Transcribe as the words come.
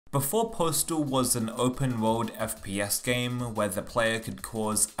Before Postal was an open world FPS game where the player could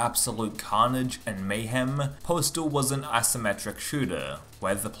cause absolute carnage and mayhem, Postal was an isometric shooter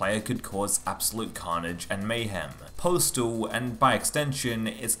where the player could cause absolute carnage and mayhem. Postal, and by extension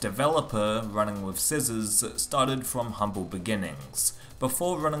its developer, Running with Scissors, started from humble beginnings.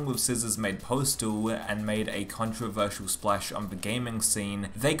 Before Running with Scissors made Postal and made a controversial splash on the gaming scene,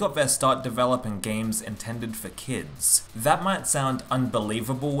 they got their start developing games intended for kids. That might sound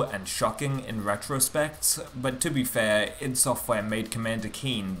unbelievable and shocking in retrospect, but to be fair, id Software made Commander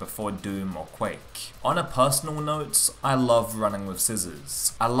Keen before Doom or Quake. On a personal note, I love Running with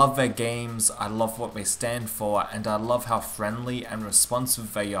Scissors. I love their games, I love what they stand for, and I love how friendly and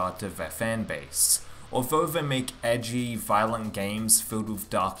responsive they are to their fanbase. Although they make edgy, violent games filled with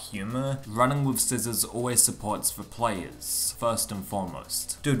dark humor, Running with Scissors always supports the players, first and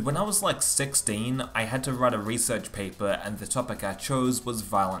foremost. Dude, when I was like 16, I had to write a research paper and the topic I chose was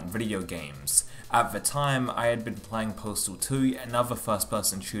violent video games. At the time, I had been playing Postal 2 and other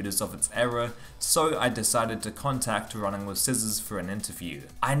first-person shooters of its era, so I decided to contact Running with Scissors for an interview.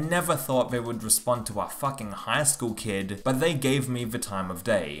 I never thought they would respond to a fucking high school kid, but they gave me the time of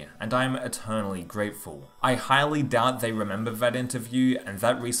day, and I am eternally grateful. I highly doubt they remember that interview, and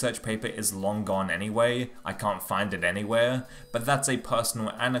that research paper is long gone anyway, I can't find it anywhere, but that's a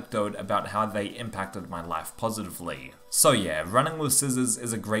personal anecdote about how they impacted my life positively. So yeah, Running with Scissors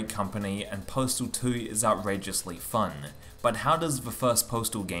is a great company, and Postal 2 is outrageously fun. But how does the first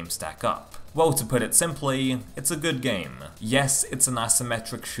Postal game stack up? Well, to put it simply, it's a good game. Yes, it's an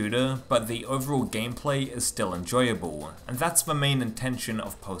isometric shooter, but the overall gameplay is still enjoyable, and that's the main intention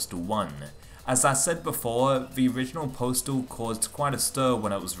of Postal 1. As I said before, the original Postal caused quite a stir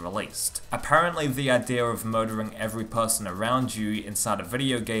when it was released. Apparently the idea of murdering every person around you inside a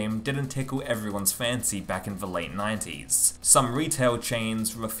video game didn't tickle everyone's fancy back in the late 90s. Some retail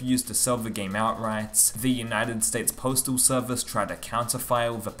chains refused to sell the game outright, the United States Postal Service tried to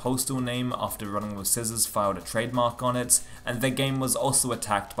counterfile the Postal name after Running with Scissors filed a trademark on it, and the game was also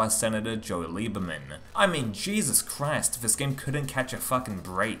attacked by Senator Joe Lieberman. I mean, Jesus Christ, this game couldn't catch a fucking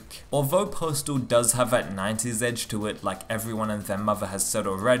break. Although Postal does have that 90s edge to it like everyone and their mother has said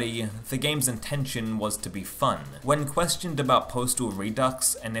already, the game's intention was to be fun. When questioned about Postal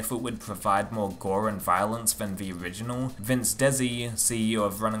Redux and if it would provide more gore and violence than the original, Vince Desi, CEO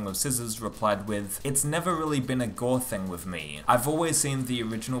of Running with Scissors, replied with, "It's never really been a gore thing with me. I've always seen the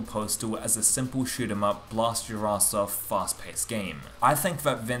original Postal as a simple shoot 'em up, blast your ass off, fast-paced game." I think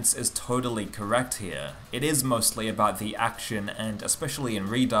that Vince is totally correct here. It is mostly about the action, and especially in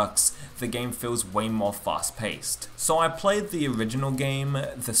Redux, the game feels way more fast-paced. So I played the original game,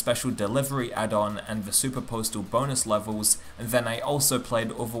 the Special Delivery add-on, and the Super Postal bonus levels, and then I also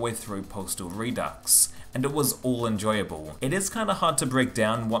played all the way through Postal Redux, and it was all enjoyable. It is kinda hard to break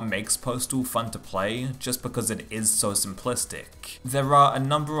down what makes Postal fun to play, just because it is so simplistic. There are a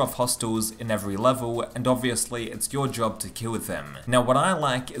number of hostiles in every level, and obviously it's your job to kill them. Now what I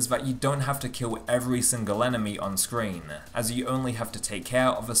like is that you don't have to kill every single enemy on screen, as you only have to take care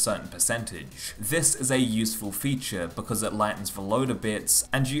of a certain percentage. This is a useful feature because it lightens the load a bit,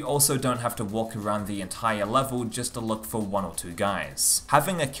 and you also don't have to walk around the entire level just to look for one or two guys.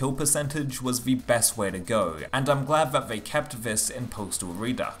 Having a kill percentage was the best way to go, and I'm glad that they kept this in Postal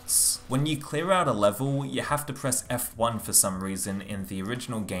Redux. When you clear out a level, you have to press F1 for some reason in the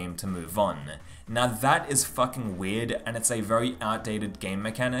original game to move on. Now that is fucking weird, and it's a very outdated game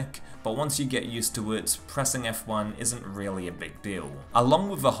mechanic, but once you get used to it, pressing F1 isn't really a big deal. Along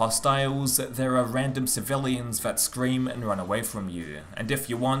with the hostiles, there are random civilians that scream and run away from you, and if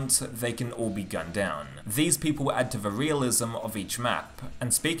you want, they can all be gunned down. These people add to the realism of each map,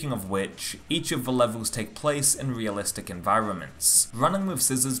 and speaking of which, each of the levels take place in realistic environments. Running with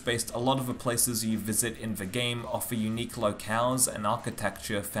Scissors based a lot of the places you visit in the game off the unique locales and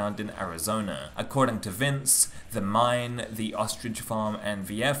architecture found in Arizona. According to Vince, the mine, the ostrich farm, and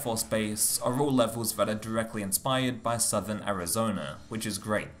the Air Force Base are all levels that are directly inspired by southern Arizona, which is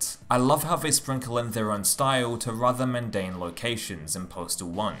great. I love how they sprinkle in their own style to rather mundane locations in Postal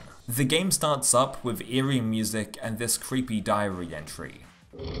 1. The game starts up with eerie music and this creepy diary entry.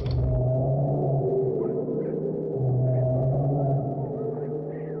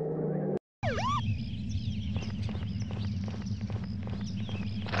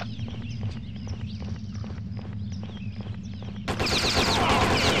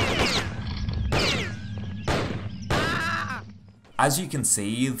 As you can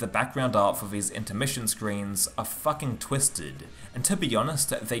see, the background art for these intermission screens are fucking twisted, and to be honest,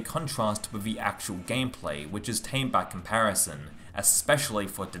 they contrast with the actual gameplay, which is tame by comparison, especially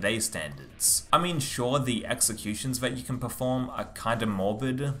for today's standards. I mean, sure, the executions that you can perform are kinda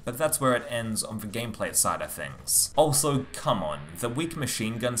morbid, but that's where it ends on the gameplay side of things. Also, come on, the weak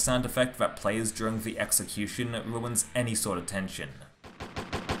machine gun sound effect that plays during the execution ruins any sort of tension.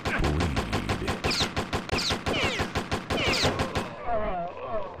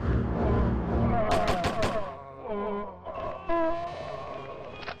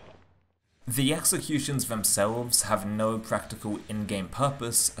 The executions themselves have no practical in-game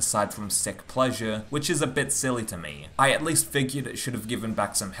purpose aside from sick pleasure, which is a bit silly to me. I at least figured it should have given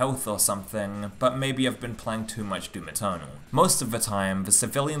back some health or something, but maybe I've been playing too much Doom Eternal. Most of the time, the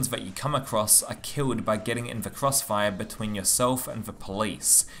civilians that you come across are killed by getting in the crossfire between yourself and the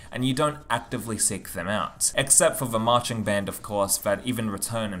police, and you don't actively seek them out. Except for the marching band, of course, that even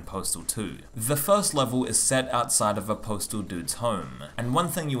return in Postal 2. The first level is set outside of a postal dude's home, and one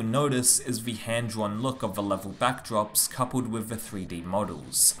thing you'll notice is the hand-drawn look of the level backdrops coupled with the 3D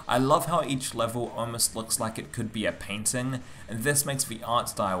models. I love how each level almost looks like it could be a painting, and this makes the art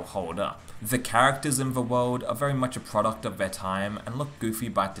style hold up. The characters in the world are very much a product of their time and look goofy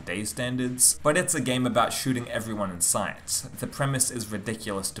by today's standards, but it's a game about shooting everyone in sight. The premise is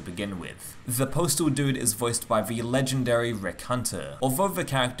ridiculous to begin with. The postal dude is voiced by the legendary Rick Hunter. Although the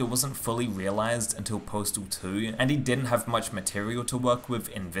character wasn't fully realized until Postal 2, and he didn't have much material to work with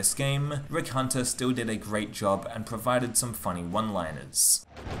in this game, Rick Hunter still did a great job and provided some funny one-liners.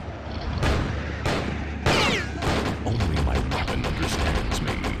 Only my weapon understands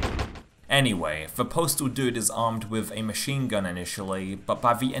me. Anyway, the postal dude is armed with a machine gun initially, but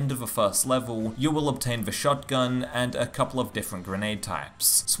by the end of the first level, you will obtain the shotgun and a couple of different grenade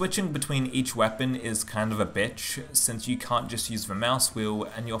types. Switching between each weapon is kind of a bitch, since you can't just use the mouse wheel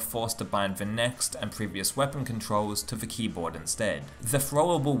and you're forced to bind the next and previous weapon controls to the keyboard instead. The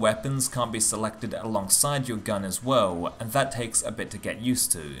throwable weapons can't be selected alongside your gun as well, and that takes a bit to get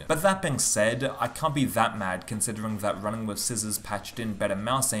used to. But that being said, I can't be that mad considering that running with scissors patched in better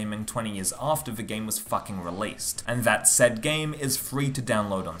mouse aiming 20 years after the game was fucking released, and that said game is free to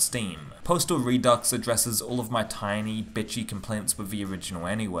download on Steam. Postal Redux addresses all of my tiny, bitchy complaints with the original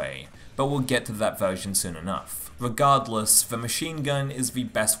anyway, but we'll get to that version soon enough. Regardless, the machine gun is the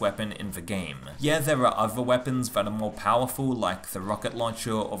best weapon in the game. Yeah, there are other weapons that are more powerful, like the rocket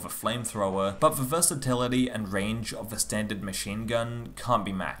launcher or the flamethrower, but the versatility and range of the standard machine gun can't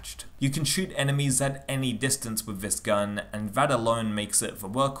be matched. You can shoot enemies at any distance with this gun, and that alone makes it the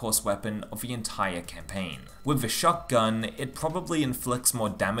workhorse weapon of the entire campaign. With the shotgun, it probably inflicts more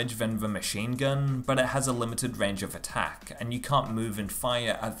damage than the machine gun, but it has a limited range of attack, and you can't move and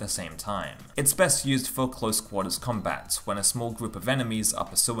fire at the same time. It's best used for close quarters combat, when a small group of enemies are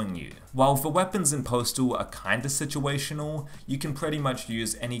pursuing you. While the weapons in Postal are kinda situational, you can pretty much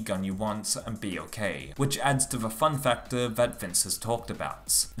use any gun you want and be okay, which adds to the fun factor that Vince has talked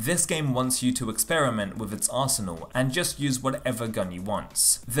about. This game wants you to experiment with its arsenal, and just use whatever gun you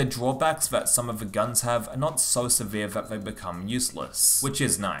want. The drawbacks that some of the guns have are not so severe that they become useless, which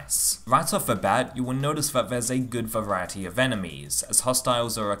is nice. Right off the bat, you will notice that there's a good variety of enemies, as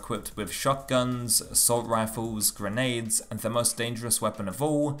hostiles are equipped with shotguns, assault rifles, grenades, and the most dangerous weapon of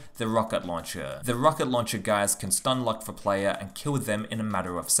all, the rocket launcher. The rocket launcher guys can stun lock the player and kill them in a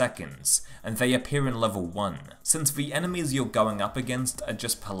matter of seconds, and they appear in level 1. Since the enemies you're going up against are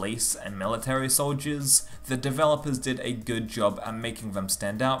just police and military soldiers, the developers did a good job at making them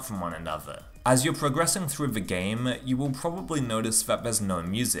stand out from one another. As you're progressing through the game, you will probably notice that there's no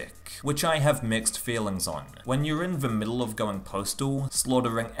music, which I have mixed feelings on. When you're in the middle of going postal,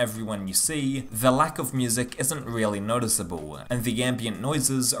 slaughtering everyone you see, the lack of music isn't really noticeable, and the ambient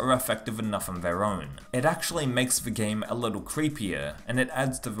noises are effective enough on their own. It actually makes the game a little creepier, and it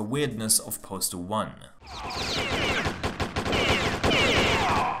adds to the weirdness of Postal 1.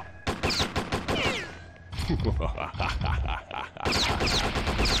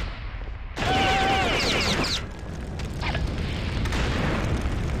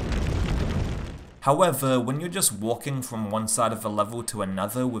 However, when you're just walking from one side of a level to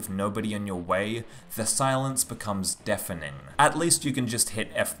another with nobody in your way, the silence becomes deafening. At least you can just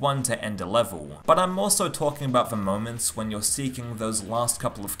hit F1 to end a level. But I'm also talking about the moments when you're seeking those last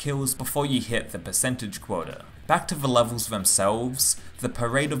couple of kills before you hit the percentage quota. Back to the levels themselves, the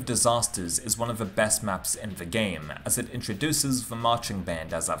Parade of Disasters is one of the best maps in the game, as it introduces the marching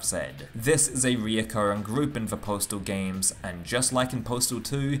band, as I've said. This is a reoccurring group in the Postal games, and just like in Postal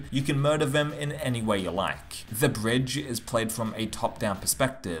 2, you can murder them in any way you like. The bridge is played from a top-down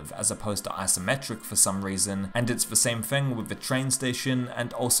perspective, as opposed to isometric for some reason, and it's the same thing with the train station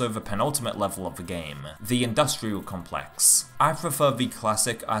and also the penultimate level of the game, the industrial complex. I prefer the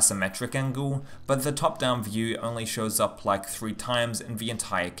classic isometric angle, but the top-down view only shows up like 3 times in the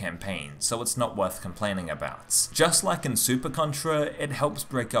entire campaign, so it's not worth complaining about. Just like in Super Contra, it helps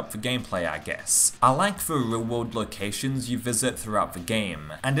break up the gameplay, I guess. I like the real-world locations you visit throughout the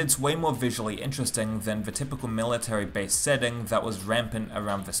game, and it's way more visually interesting than the typical military-based setting that was rampant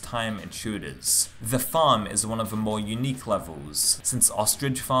around this time in shooters. The farm is one of the more unique levels, since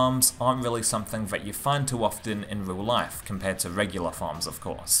ostrich farms aren't really something that you find too often in real life compared to regular farms, of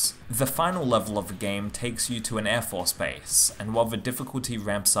course. The final level of the game takes you to an Air Force base, and while the difficulty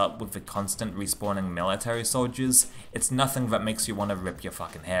ramps up with the constant respawning military soldiers, it's nothing that makes you want to rip your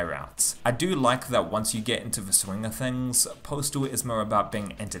fucking hair out. I do like that once you get into the swing of things, Postal is more about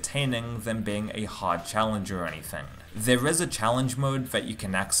being entertaining than being a hard challenge or anything. There is a challenge mode that you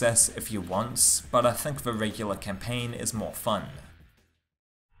can access if you want, but I think the regular campaign is more fun.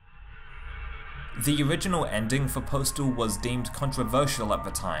 The original ending for Postal was deemed controversial at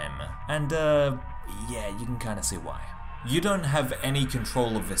the time, and yeah, you can kinda see why. You don't have any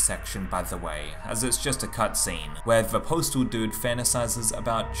control of this section, by the way, as it's just a cutscene, where the Postal dude fantasizes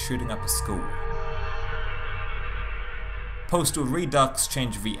about shooting up a school. Postal Redux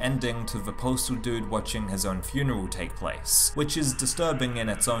changed the ending to the Postal dude watching his own funeral take place, which is disturbing in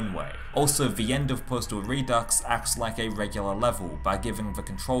its own way. Also, the end of Postal Redux acts like a regular level by giving the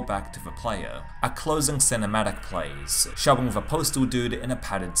control back to the player. A closing cinematic plays, showing the Postal dude in a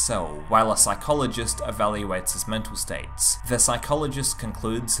padded cell, while a psychologist evaluates his mental states. The psychologist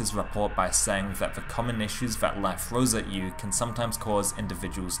concludes his report by saying that the common issues that life throws at you can sometimes cause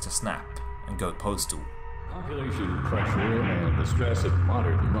individuals to snap and go postal. Population pressure and the stress of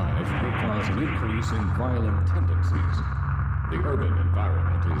modern life will cause an increase in violent tendencies. The urban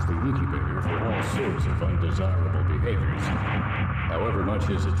environment is the incubator for all sorts of undesirable behaviors. However much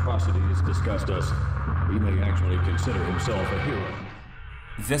his atrocities disgust us, he may actually consider himself a hero.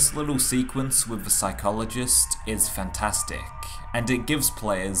 This little sequence with the psychologist is fantastic, and it gives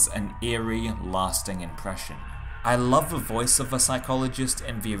players an eerie, lasting impression. I love the voice of the psychologist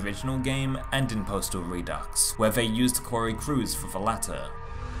in the original game and in Postal Redux, where they used Corey Cruz for the latter.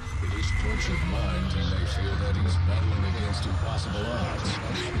 In his tortured mind, he may feel that he's battling against impossible odds.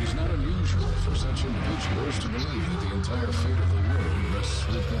 It is not unusual for such individuals to believe that the entire fate of the world rests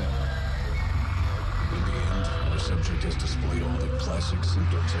with them. In the end, our subject has displayed all the classic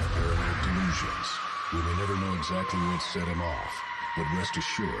symptoms of paranoid delusions. We may never know exactly what set him off, but rest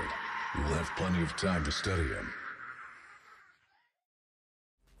assured, we will have plenty of time to study him.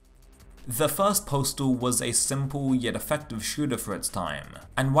 The first Postal was a simple yet effective shooter for its time,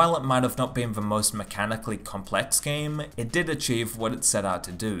 and while it might have not been the most mechanically complex game, it did achieve what it set out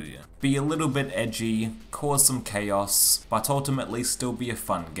to do. Be a little bit edgy, cause some chaos, but ultimately still be a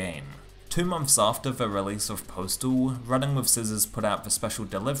fun game. 2 months after the release of Postal, Running with Scissors put out the special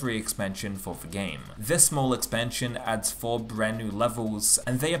delivery expansion for the game. This small expansion adds 4 brand new levels,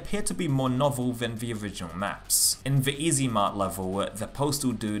 and they appear to be more novel than the original maps. In the Easy Mart level, the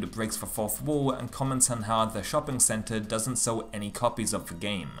Postal dude breaks the 4th wall and comments on how the shopping center doesn't sell any copies of the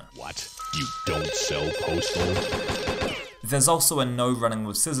game. What? You don't sell Postal? There's also a no running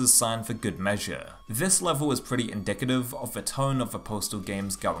with scissors sign for good measure. This level is pretty indicative of the tone of the Postal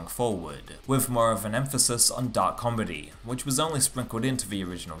games going forward, with more of an emphasis on dark comedy, which was only sprinkled into the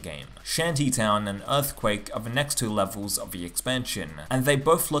original game. Shantytown and Earthquake are the next 2 levels of the expansion, and they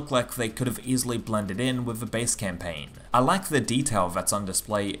both look like they could have easily blended in with the base campaign. I like the detail that's on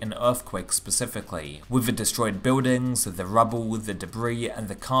display in Earthquake specifically, with the destroyed buildings, the rubble, the debris, and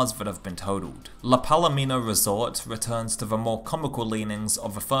the cars that have been totaled. La Palomino Resort returns to the more comical leanings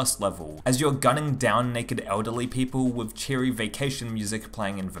of the first level, as you're gunning down naked elderly people with cheery vacation music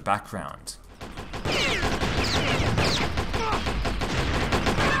playing in the background.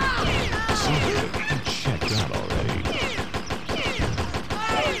 Check that already.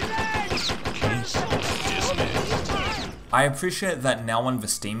 Case dismissed. I appreciate that now on the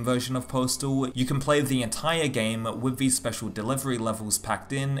Steam version of Postal, you can play the entire game with these special delivery levels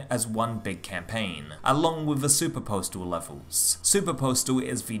packed in as one big campaign, along with the Super Postal levels. Super Postal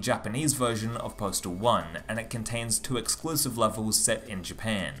is the Japanese version of Postal 1, and it contains 2 exclusive levels set in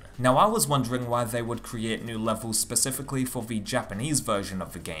Japan. Now I was wondering why they would create new levels specifically for the Japanese version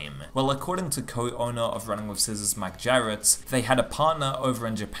of the game. Well, according to co-owner of Running with Scissors Mike Jarrett, they had a partner over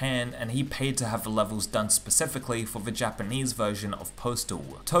in Japan and he paid to have the levels done specifically for the Japanese Japanese version of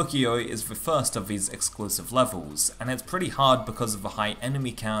Postal. Tokyo is the first of these exclusive levels, and it's pretty hard because of the high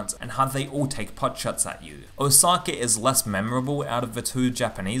enemy count and how they all take potshots at you. Osaka is less memorable out of the two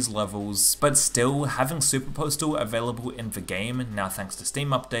Japanese levels, but still, having Super Postal available in the game, now thanks to Steam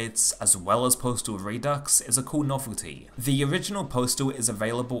updates, as well as Postal Redux, is a cool novelty. The original Postal is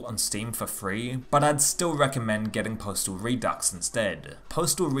available on Steam for free, but I'd still recommend getting Postal Redux instead.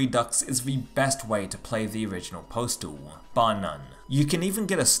 Postal Redux is the best way to play the original Postal, bar none. You can even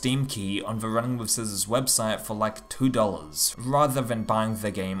get a Steam key on the Running with Scissors website for like $2, rather than buying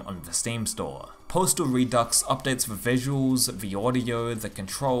the game on the Steam store. Postal Redux updates the visuals, the audio, the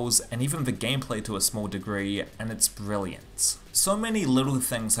controls, and even the gameplay to a small degree, and it's brilliant. So many little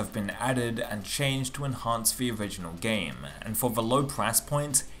things have been added and changed to enhance the original game, and for the low price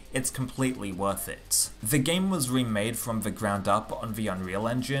point, it's completely worth it. The game was remade from the ground up on the Unreal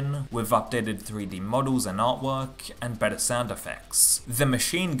Engine, with updated 3D models and artwork, and better sound effects. The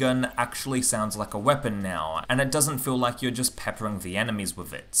machine gun actually sounds like a weapon now, and it doesn't feel like you're just peppering the enemies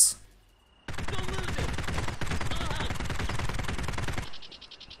with it.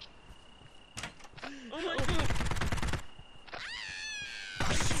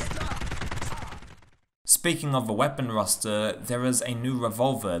 Speaking of the weapon roster, there is a new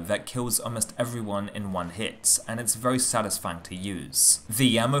revolver that kills almost everyone in one hit, and it's very satisfying to use.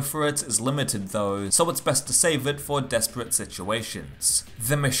 The ammo for it is limited though, so it's best to save it for desperate situations.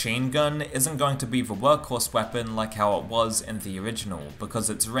 The machine gun isn't going to be the workhorse weapon like how it was in the original, because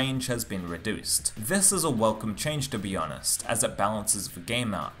its range has been reduced. This is a welcome change to be honest, as it balances the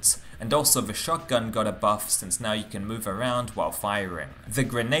game out. And also the shotgun got a buff since now you can move around while firing. The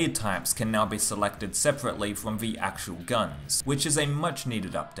grenade types can now be selected separately from the actual guns, which is a much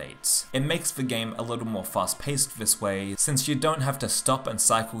needed update. It makes the game a little more fast paced this way, since you don't have to stop and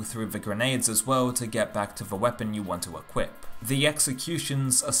cycle through the grenades as well to get back to the weapon you want to equip. The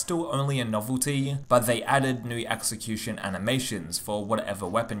executions are still only a novelty, but they added new execution animations for whatever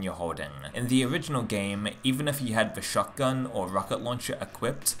weapon you're holding. In the original game, even if you had the shotgun or rocket launcher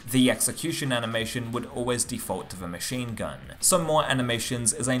equipped, the execution animation would always default to the machine gun. So more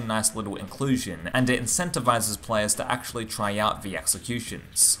animations is a nice little inclusion, and it incentivizes players to actually try out the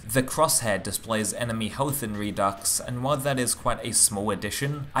executions. The crosshair displays enemy health in Redux, and while that is quite a small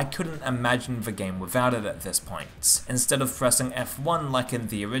addition, I couldn't imagine the game without it at this point. Instead of pressing F1 like in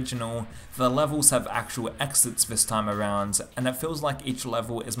the original, the levels have actual exits this time around, and it feels like each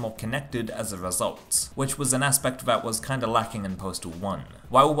level is more connected as a result, which was an aspect that was kinda lacking in Postal 1.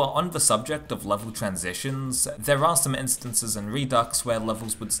 While we're on the subject of level transitions, there are some instances in Redux where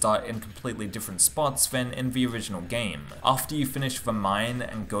levels would start in completely different spots than in the original game. After you finish the mine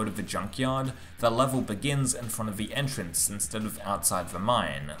and go to the junkyard, the level begins in front of the entrance instead of outside the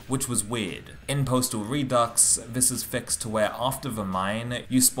mine, which was weird. In Postal Redux, this is fixed to where after the mine,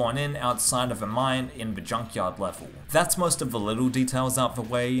 you spawn in outside of the mine in the junkyard level. That's most of the little details out the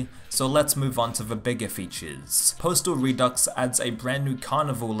way, so let's move on to the bigger features. Postal Redux adds a brand new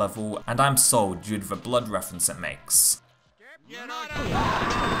carnival level, and I'm sold due to the blood reference it makes.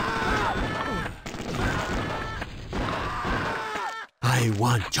 I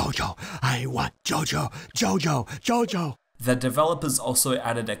want Jojo! I want Jojo! Jojo! Jojo! The developers also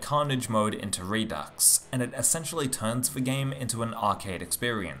added a carnage mode into Redux, and it essentially turns the game into an arcade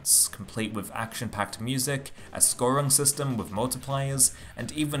experience, complete with action-packed music, a scoring system with multipliers,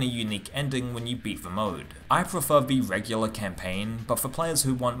 and even a unique ending when you beat the mode. I prefer the regular campaign, but for players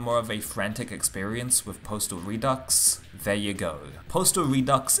who want more of a frantic experience with Postal Redux, there you go. Postal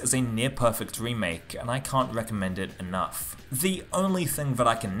Redux is a near-perfect remake, and I can't recommend it enough. The only thing that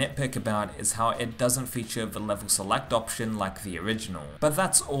I can nitpick about is how it doesn't feature the level select option like the original, but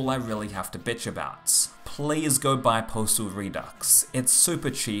that's all I really have to bitch about. Please go buy Postal Redux. It's super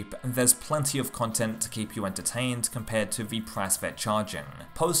cheap, and there's plenty of content to keep you entertained compared to the price they're charging.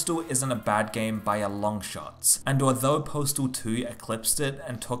 Postal isn't a bad game by a long shot, and although Postal 2 eclipsed it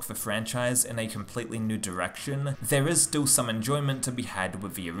and took the franchise in a completely new direction, there is still some enjoyment to be had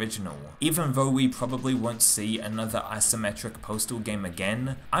with the original. Even though we probably won't see another isometric Postal game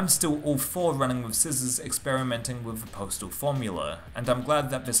again, I'm still all for Running with Scissors experimenting with the Postal formula, and I'm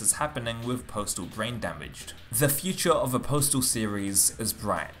glad that this is happening with Postal Brain Damaged. The future of the Postal series is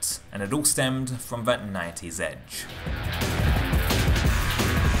bright, and it all stemmed from that 90s edge.